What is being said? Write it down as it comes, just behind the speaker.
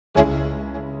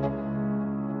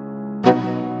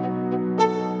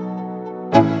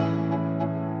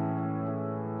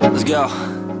Let's go.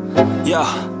 Yo,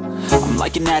 I'm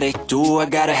like an addict, do I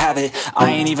gotta have it. I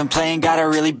ain't even playing, got a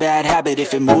really bad habit.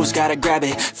 If it moves, gotta grab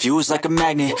it, fuse like a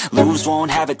magnet. Lose,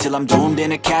 won't have it till I'm doomed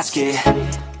in a casket.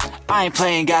 I ain't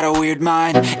playing, got a weird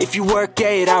mind. If you work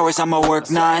 8 hours, I'ma work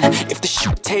 9. If the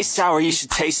shit tastes sour, you should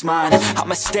taste mine.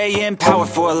 I'ma stay in power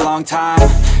for a long time.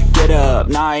 Get up,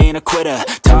 nah, I ain't a quitter.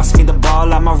 Toss me the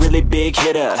ball, I'm a really big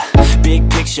hitter. Big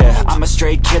picture, I'm a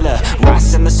straight killer.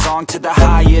 Rising the song to the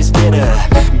highest bidder.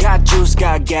 Got juice,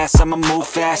 got gas, I'ma move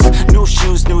fast. New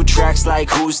shoes, new tracks, like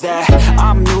who's that?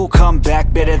 I'm new, come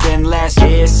back, better than last.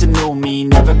 Yeah, it's a new me,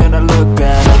 never gonna look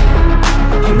back.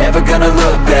 I'm never gonna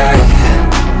look back.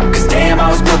 Cause damn,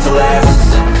 I was built to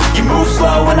last. You move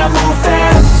slow and I move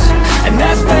fast, and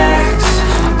that's facts.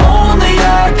 Only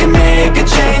I can make a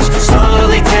change.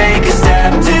 Slowly take a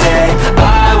step today.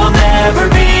 I will never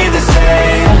be the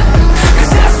same. Cause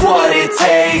that's what it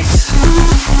takes.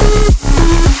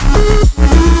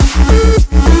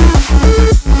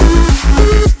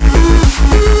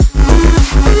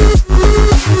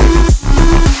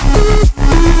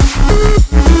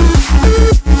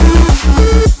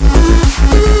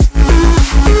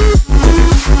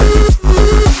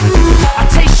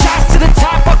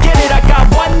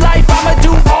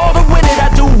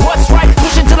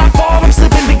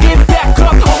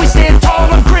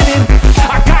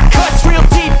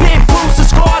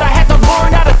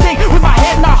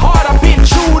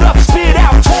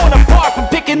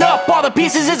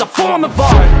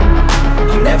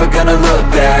 I'm never gonna look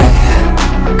back.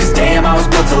 Cause damn, I was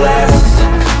built to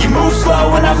last. You move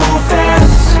slow and I move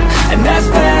fast, and that's